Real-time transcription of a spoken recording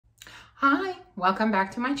Hi, welcome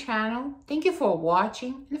back to my channel. Thank you for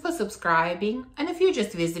watching and for subscribing. And if you're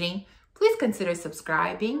just visiting, please consider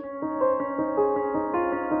subscribing.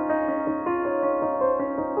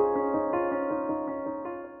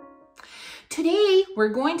 Today, we're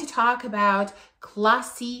going to talk about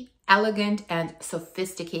classy, elegant, and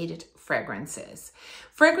sophisticated fragrances.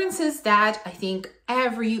 Fragrances that I think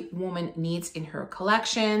every woman needs in her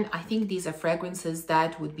collection. I think these are fragrances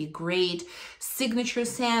that would be great signature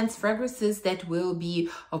scents, fragrances that will be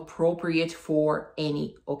appropriate for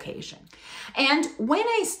any occasion. And when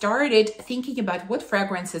I started thinking about what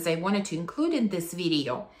fragrances I wanted to include in this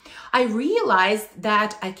video, I realized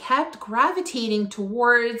that I kept gravitating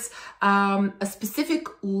towards a specific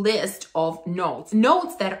list of notes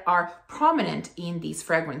that are prominent in these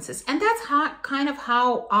fragrances. And that's kind of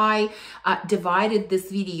how I divided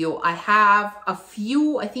this video. I have a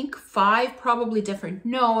few, I think 5 probably different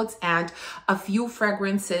notes and a few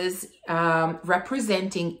fragrances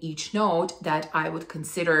representing each note that I would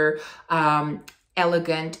consider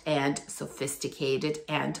elegant and sophisticated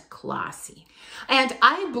and classy. And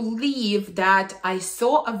I believe that I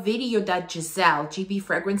saw a video that Giselle, GB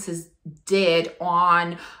Fragrances, did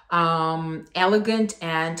on elegant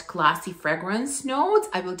and classy fragrance notes.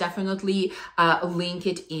 I will definitely link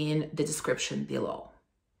it in the description below.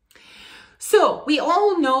 So we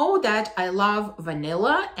all know that I love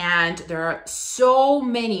vanilla, and there are so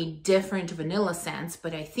many different vanilla scents,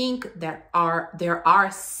 but I think there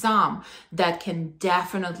are some that can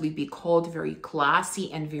definitely be called very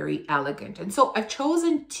classy and very elegant. And so I've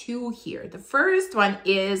chosen 2 here. The first one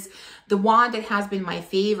is the one that has been my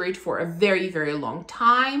favorite for a very, very long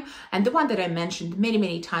time, and the one that I mentioned many,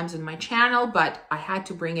 many times on my channel, but I had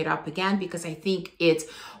to bring it up again because I think it's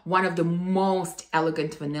one of the most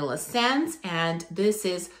elegant vanilla scents, and this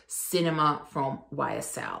is Cinema from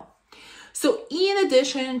YSL. So in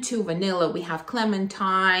addition to vanilla, we have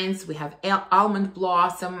clementines, we have almond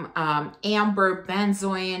blossom, amber,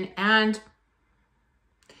 benzoin, and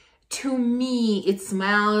to me, it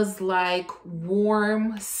smells like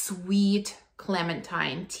warm, sweet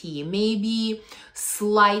clementine tea, maybe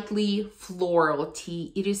slightly floral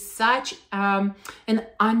tea. It is such an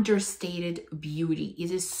understated beauty.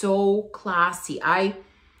 It is so classy. I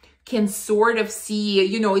can sort of see,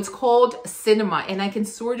 you know, it's called cinema, and I can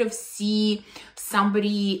sort of see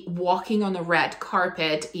somebody walking on a red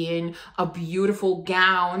carpet in a beautiful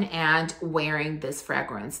gown and wearing this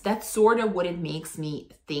fragrance. That's sort of what it makes me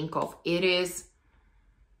think of. It is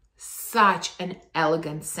such an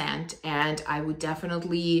elegant scent, and I would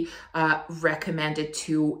definitely recommend it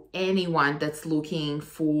to anyone that's looking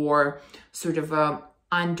for sort of a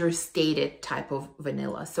understated type of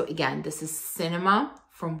vanilla. So again, this is Cinema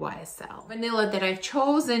from YSL. Vanilla that I've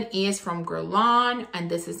chosen is from Guerlain,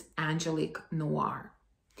 and this is Angelique Noir.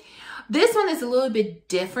 This one is a little bit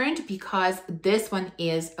different because this one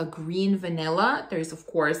is a green vanilla. There's of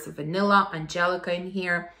course vanilla Angelica in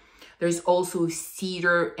here. There's also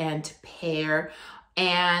cedar and pear.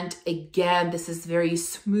 And again, this is very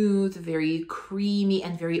smooth, very creamy,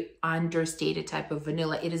 and very understated type of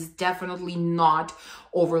vanilla. It is definitely not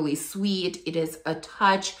overly sweet. It is a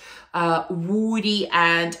touch woody,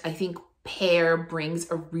 and I think pear brings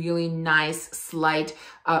a really nice, slight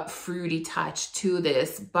fruity touch to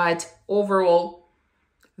this. But overall,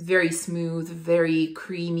 very smooth, very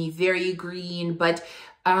creamy, very green, but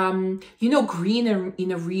you know, green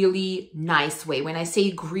in a really nice way. When I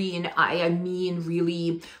say green, I mean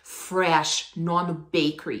really fresh,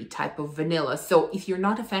 non-bakery type of vanilla. So if you're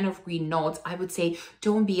not a fan of green notes, I would say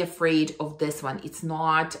don't be afraid of this one. It's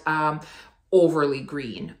not overly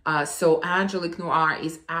green. So Angelique Noir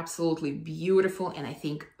is absolutely beautiful, and I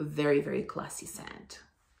think very, very classy scent.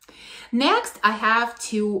 Next, I have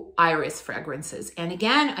 2 iris fragrances. And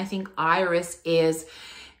again, I think iris is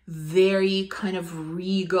very kind of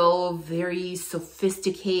regal, very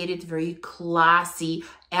sophisticated, very classy,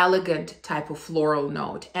 elegant type of floral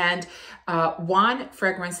note. And one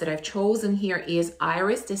fragrance that I've chosen here is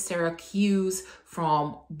Iris de Syracuse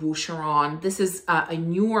from Boucheron. This is a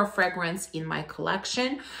newer fragrance in my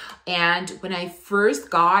collection. And when I first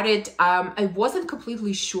got it, I wasn't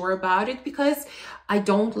completely sure about it because I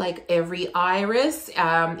don't like every iris.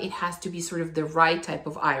 It has to be sort of the right type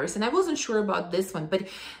of iris. And I wasn't sure about this one, but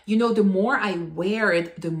you know, the more I wear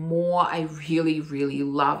it, the more I really, really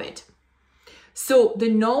love it. So the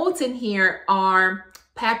notes in here are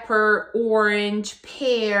pepper, orange,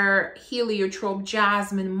 pear, heliotrope,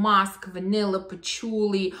 jasmine, musk, vanilla,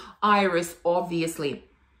 patchouli, iris, obviously.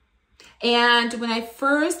 And when I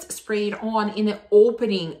first sprayed on in the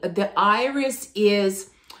opening, the iris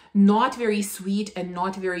is not very sweet and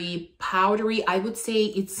not very powdery. I would say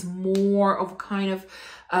it's more of kind of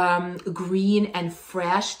green and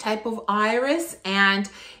fresh type of iris. And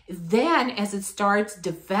then as it starts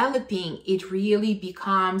developing, it really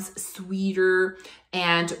becomes sweeter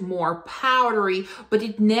and more powdery, but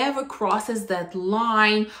it never crosses that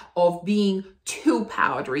line of being too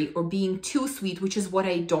powdery or being too sweet, which is what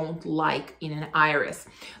I don't like in an iris.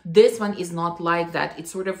 This one is not like that. It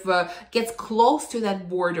sort of gets close to that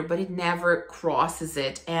border, but it never crosses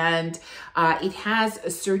it. And it has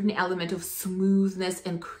a certain element of smoothness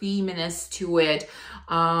and creaminess to it,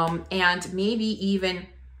 and maybe even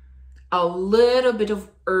a little bit of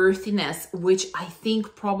earthiness, which I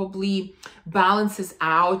think probably balances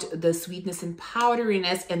out the sweetness and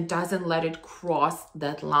powderiness and doesn't let it cross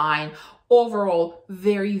that line. Overall,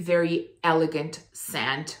 very, very elegant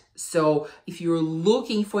scent. So if you're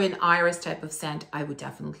looking for an iris type of scent, I would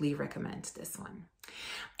definitely recommend this one.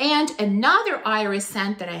 And another iris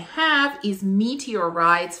scent that I have is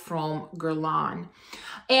Meteorites from Guerlain.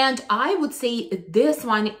 And I would say this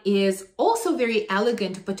one is also very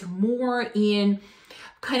elegant, but more in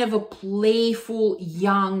kind of a playful,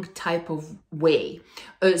 young type of way.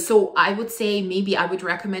 So I would say maybe I would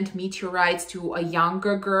recommend Meteorites to a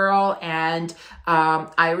younger girl and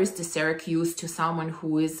Iris de Syracuse to someone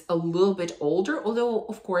who is a little bit older. Although,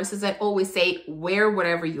 of course, as I always say, wear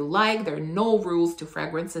whatever you like. There are no rules to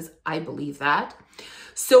fragrances. I believe that.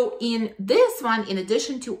 So in this one, in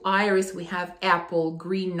addition to iris, we have apple,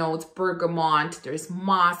 green notes, bergamot, there's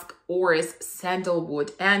musk, orris,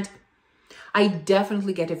 sandalwood, and I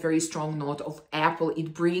definitely get a very strong note of apple.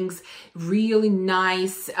 It brings really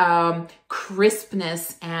nice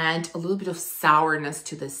crispness and a little bit of sourness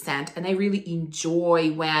to the scent. And I really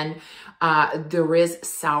enjoy when there is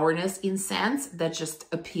sourness in scents. That just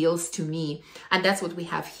appeals to me. And that's what we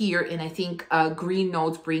have here. And I think green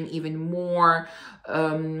notes bring even more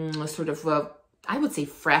sort of, I would say,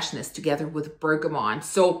 freshness together with bergamot.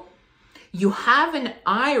 So you have an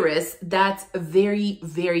iris that's very,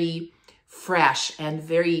 very fresh and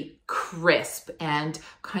very crisp and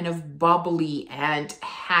kind of bubbly and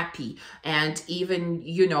happy. And even,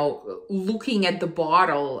 you know, looking at the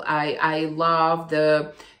bottle, I love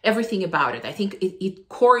everything about it. I think it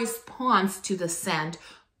corresponds to the scent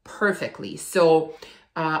perfectly. So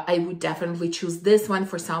I would definitely choose this one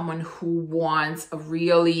for someone who wants a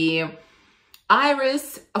really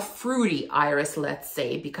iris, a fruity iris, let's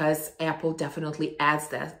say, because apple definitely adds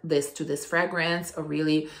this to this fragrance, a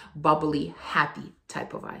really bubbly, happy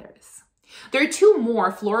type of iris. There are two more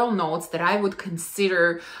floral notes that I would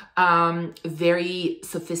consider very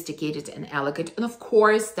sophisticated and elegant. And of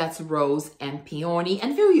course, that's rose and peony.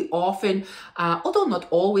 And very often, although not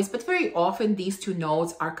always, but very often these two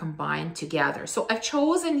notes are combined together. So I've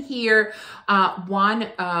chosen here one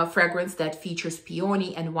fragrance that features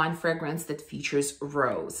peony and one fragrance that features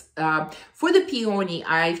rose. For the peony,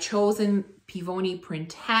 I've chosen Peony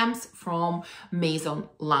Printemps from Maison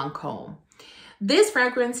Lancôme. This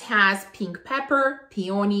fragrance has pink pepper,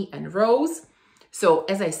 peony, and rose. So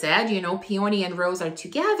as I said, you know, peony and rose are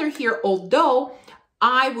together here, although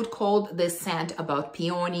I would call this scent about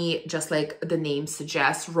peony, just like the name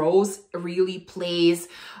suggests. Rose really plays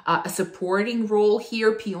a supporting role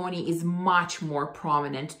here. Peony is much more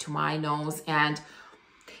prominent to my nose, and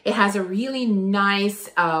it has a really nice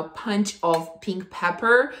punch of pink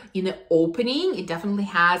pepper in the opening. It definitely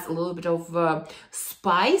has a little bit of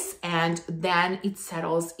spice, and then it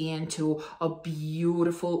settles into a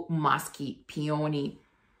beautiful musky peony.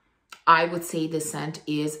 I would say this scent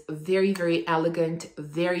is very, very elegant,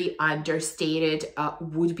 very understated,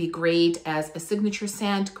 would be great as a signature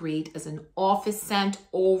scent, great as an office scent,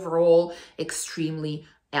 overall extremely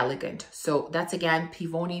elegant. So that's again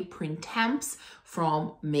Peony Printemps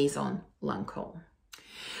from Maison Lancôme.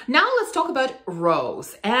 Now let's talk about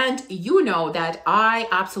rose. And you know that I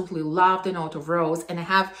absolutely love the note of rose, and I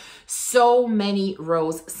have so many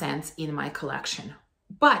rose scents in my collection.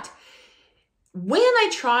 But when I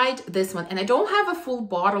tried this one, and I don't have a full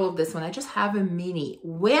bottle of this one, I just have a mini.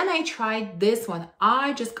 When I tried this one,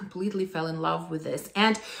 I just completely fell in love with this.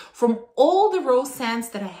 And from all the rose scents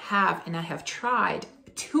that I have and I have tried,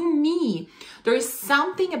 to me, there is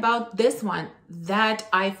something about this one that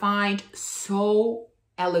I find so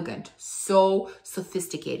elegant, so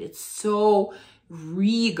sophisticated, so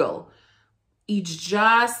regal. It's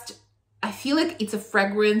just, I feel like it's a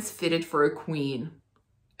fragrance fitted for a queen.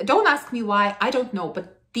 Don't ask me why, I don't know,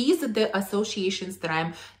 but these are the associations that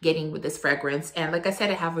I'm getting with this fragrance. And like I said,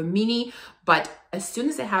 I have a mini, but as soon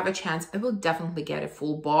as I have a chance, I will definitely get a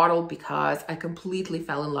full bottle because I completely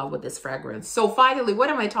fell in love with this fragrance. So finally, what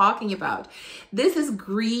am I talking about? This is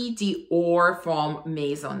Gris Dior from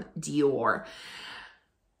Maison Dior.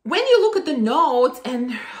 When you look at the notes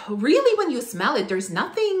and really when you smell it, there's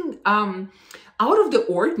nothing out of the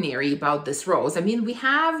ordinary about this rose. I mean, we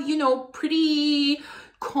have, you know, pretty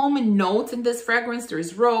common notes in this fragrance.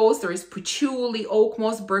 There's rose, there is patchouli, oak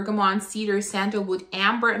moss, bergamot, cedar, sandalwood,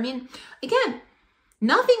 amber. I mean, again,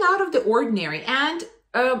 nothing out of the ordinary. And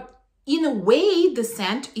in a way, the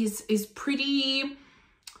scent is pretty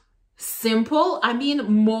simple. I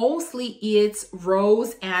mean, mostly it's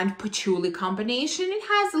rose and patchouli combination. It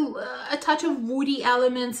has a touch of woody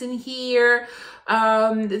elements in here.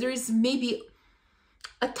 There's maybe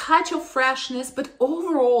a touch of freshness, but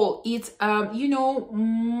overall it's, you know,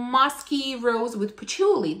 musky rose with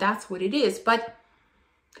patchouli. That's what it is. But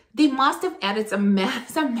they must have added some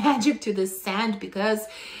magic to this scent because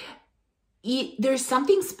there's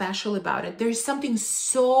something special about it. There's something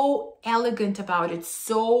so elegant about it,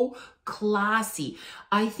 so classy.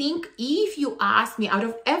 I think if you ask me, out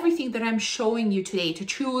of everything that I'm showing you today, to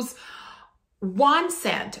choose one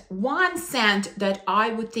scent that I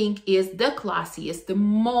would think is the classiest, the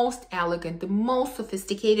most elegant, the most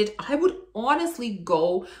sophisticated, I would honestly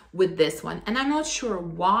go with this one. And I'm not sure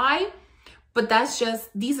why, but that's just,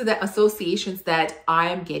 these are the associations that I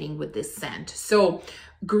am getting with this scent. So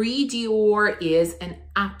Gris Dior is an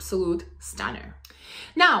absolute stunner.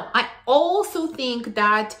 Now, I also think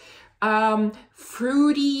that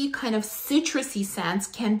fruity, kind of citrusy scents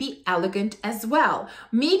can be elegant as well.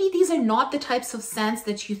 Maybe these are not the types of scents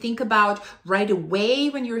that you think about right away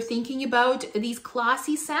when you're thinking about these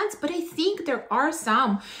classy scents, but I think there are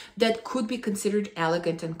some that could be considered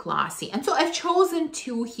elegant and classy. And so I've chosen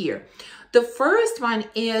two here. The first one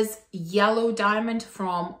is Yellow Diamond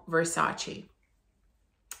from Versace.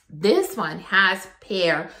 This one has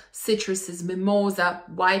pear, citruses, mimosa,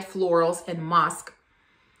 white florals, and musk.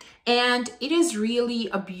 And it is really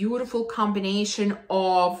a beautiful combination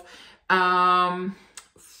of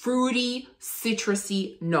fruity,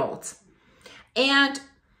 citrusy notes. And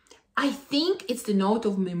I think it's the note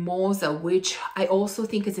of mimosa, which I also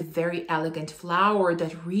think is a very elegant flower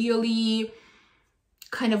that really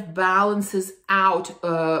kind of balances out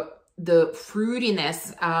the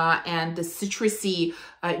fruitiness and the citrusy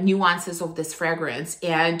nuances of this fragrance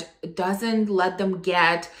and doesn't let them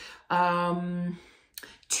get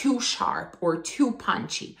too sharp or too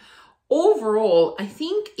punchy. Overall, I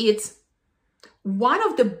think it's one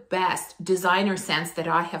of the best designer scents that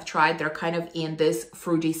I have tried. They're kind of in this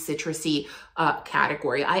fruity, citrusy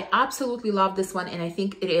category. I absolutely love this one, and I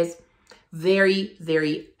think it is very,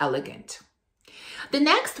 very elegant. The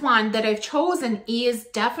next one that I've chosen is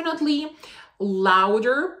definitely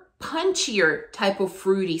louder, punchier type of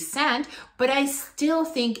fruity scent, but I still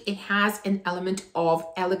think it has an element of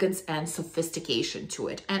elegance and sophistication to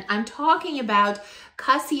it. And I'm talking about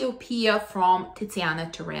Cassiopeia from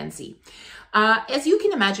Tiziana Terenzi. As you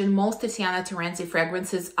can imagine, most Tiziana Terenzi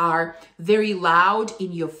fragrances are very loud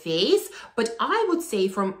in your face, but I would say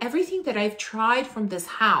from everything that I've tried from this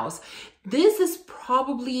house, this is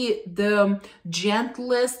probably the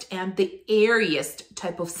gentlest and the airiest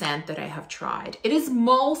type of scent that I have tried. It is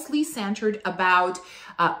mostly centered about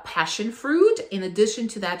passion fruit. In addition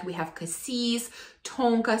to that, we have cassis,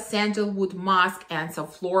 tonka, sandalwood, musk, and some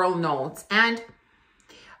floral notes. And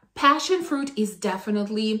passion fruit is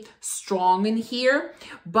definitely strong in here,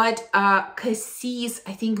 but cassis,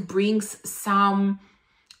 I think, brings some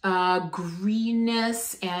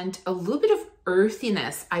greenness and a little bit of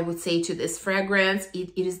earthiness, I would say, to this fragrance.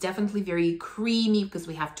 It is definitely very creamy because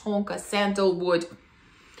we have tonka, sandalwood,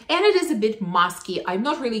 and it is a bit musky. I'm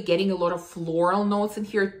not really getting a lot of floral notes in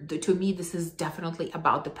here. To me, this is definitely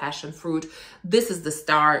about the passion fruit. This is the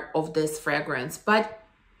star of this fragrance, but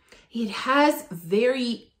it has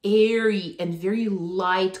very airy and very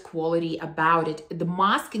light quality about it. The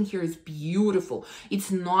musk in here is beautiful. It's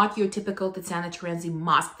not your typical Tiziana Terenzi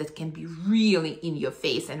musk that can be really in your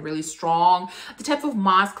face and really strong. The type of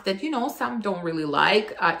musk that, you know, some don't really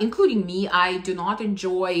like, including me. I do not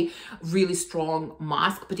enjoy really strong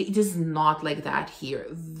musk, but it is not like that here.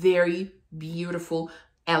 Very beautiful,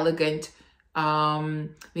 elegant,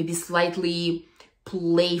 maybe slightly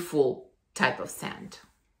playful type of scent.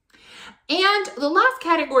 And the last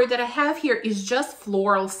category that I have here is just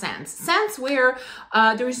floral scents. Scents where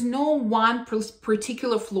there is no one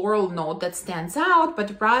particular floral note that stands out,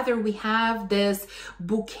 but rather we have this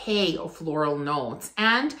bouquet of floral notes.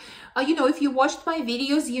 And You know, if you watched my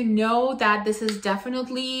videos, you know that this is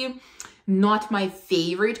definitely not my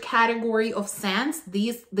favorite category of scents.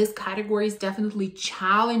 This category is definitely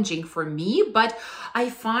challenging for me, but I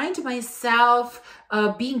find myself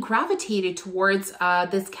being gravitated towards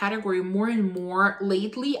this category more and more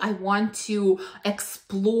lately. I want to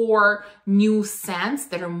explore new scents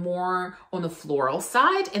that are more on the floral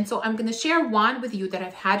side. And so I'm going to share one with you that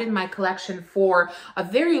I've had in my collection for a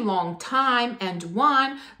very long time, and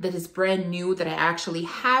one that is brand new that I actually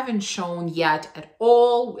haven't shown yet at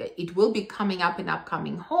all. It will be coming up in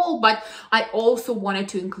upcoming haul, but I also wanted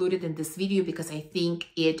to include it in this video because I think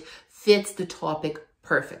it fits the topic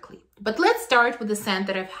perfectly. But let's start with the scent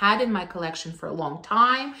that I've had in my collection for a long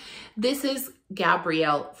time. This is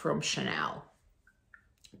Gabrielle from Chanel.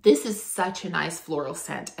 This is such a nice floral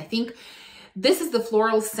scent. I think this is the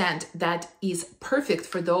floral scent that is perfect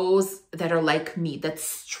for those that are like me, that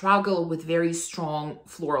struggle with very strong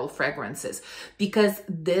floral fragrances, because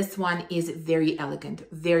this one is very elegant,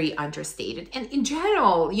 very understated. And in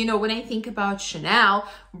general, you know, when I think about Chanel,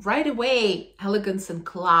 right away, elegance and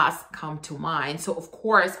class come to mind. So of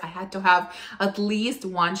course, I had to have at least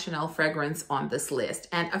one Chanel fragrance on this list.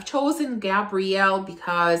 And I've chosen Gabrielle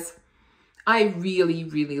because I really,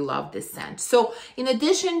 really love this scent. So in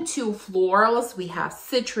addition to florals, we have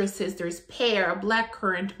citruses, there's pear,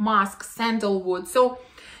 blackcurrant, musk, sandalwood. So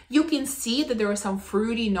you can see that there are some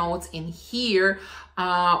fruity notes in here,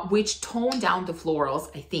 which tone down the florals,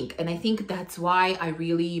 I think. And I think that's why I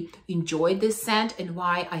really enjoyed this scent, and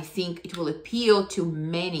why I think it will appeal to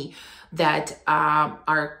many that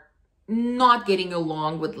are not getting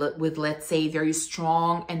along with, let's say, very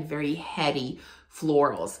strong and very heady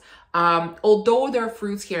florals. Although there are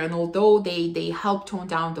fruits here, and although they help tone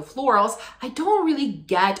down the florals, I don't really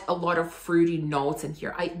get a lot of fruity notes in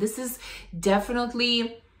here. This is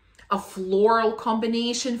definitely a floral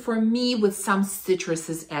combination for me with some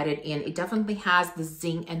citruses added in. It definitely has the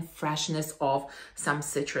zing and freshness of some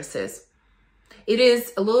citruses. It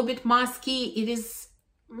is a little bit musky. It is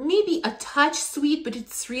maybe a touch sweet, but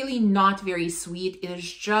it's really not very sweet. It is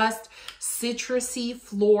just citrusy,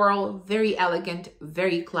 floral, very elegant,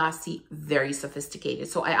 very classy, very sophisticated.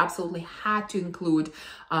 So I absolutely had to include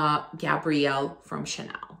Gabrielle from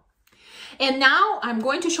Chanel. And now I'm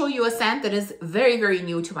going to show you a scent that is very, very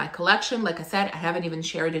new to my collection. Like I said, I haven't even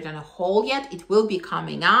shared it in a haul yet. It will be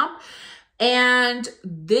coming up. And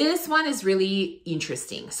this one is really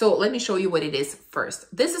interesting. So let me show you what it is first.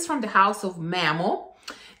 This is from the house of Mamo,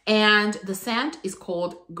 and the scent is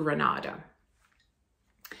called Granada.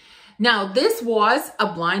 Now, this was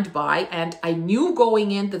a blind buy, and I knew going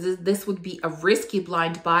in that this would be a risky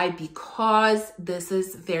blind buy because this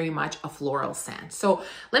is very much a floral scent. So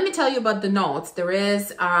let me tell you about the notes. There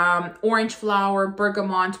is orange flower,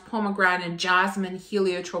 bergamot, pomegranate, jasmine,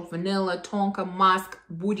 heliotrope, vanilla, tonka, musk,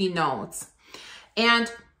 woody notes.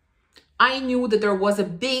 And I knew that there was a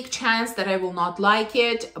big chance that I will not like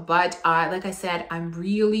it, but like I said, I'm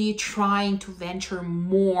really trying to venture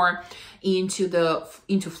more into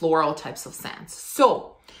floral types of scents.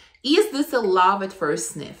 So, is this a love at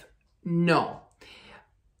first sniff? No.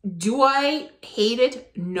 Do I hate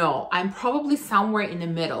it? No. I'm probably somewhere in the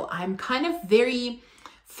middle. I'm kind of very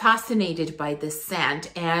fascinated by this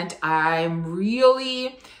scent, and I'm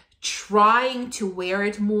really trying to wear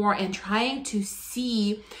it more and trying to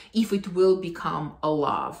see if it will become a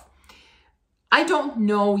love. I don't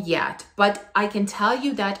know yet, but I can tell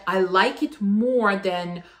you that I like it more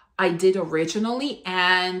than I did originally,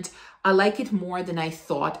 and I like it more than I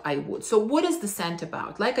thought I would. So what is the scent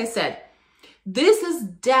about? Like I said, this is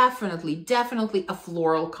definitely a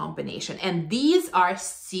floral combination, and these are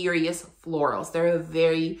serious florals. They're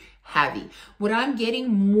very heavy. What I'm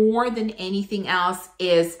getting more than anything else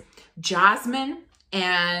is jasmine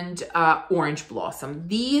and orange blossom.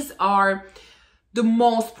 These are the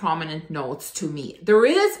most prominent notes to me. There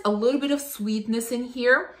is a little bit of sweetness in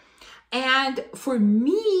here, and for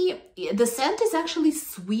me, the scent is actually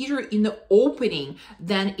sweeter in the opening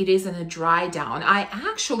than it is in a dry down. I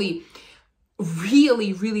actually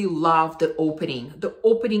really love the opening. The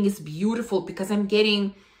opening is beautiful because I'm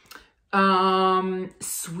getting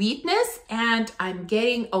sweetness, and I'm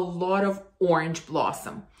getting a lot of orange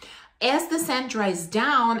blossom. As the scent dries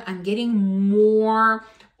down, I'm getting more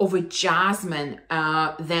of a jasmine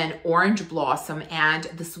than orange blossom, and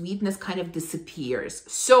the sweetness kind of disappears.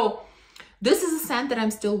 So this is a scent that I'm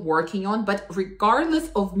still working on, but regardless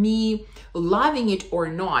of me loving it or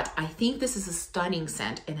not, I think this is a stunning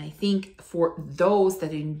scent. And I think for those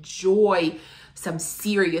that enjoy some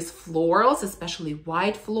serious florals, especially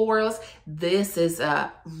white florals, this is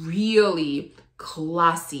a really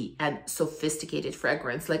classy and sophisticated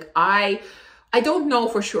fragrance. Like I don't know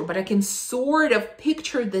for sure, but I can sort of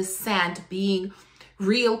picture this scent being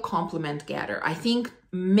real compliment getter. I think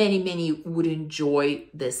many would enjoy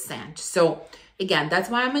this scent. So again, that's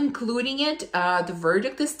why I'm including it. The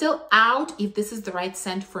verdict is still out if this is the right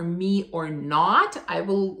scent for me or not. I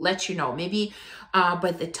will let you know. Maybe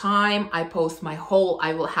by the time I post my haul,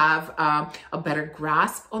 I will have a better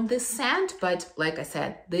grasp on this scent. But like I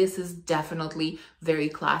said, this is definitely very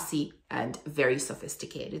classy and very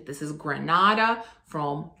sophisticated. This is Granada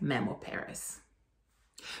from Memo Paris.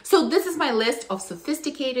 So this is my list of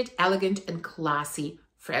sophisticated, elegant, and classy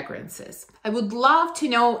fragrances. I would love to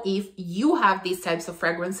know if you have these types of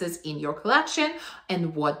fragrances in your collection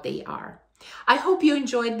and what they are. I hope you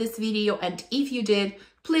enjoyed this video, and if you did,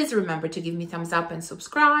 please remember to give me a thumbs up and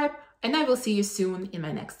subscribe, and I will see you soon in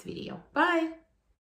my next video. Bye!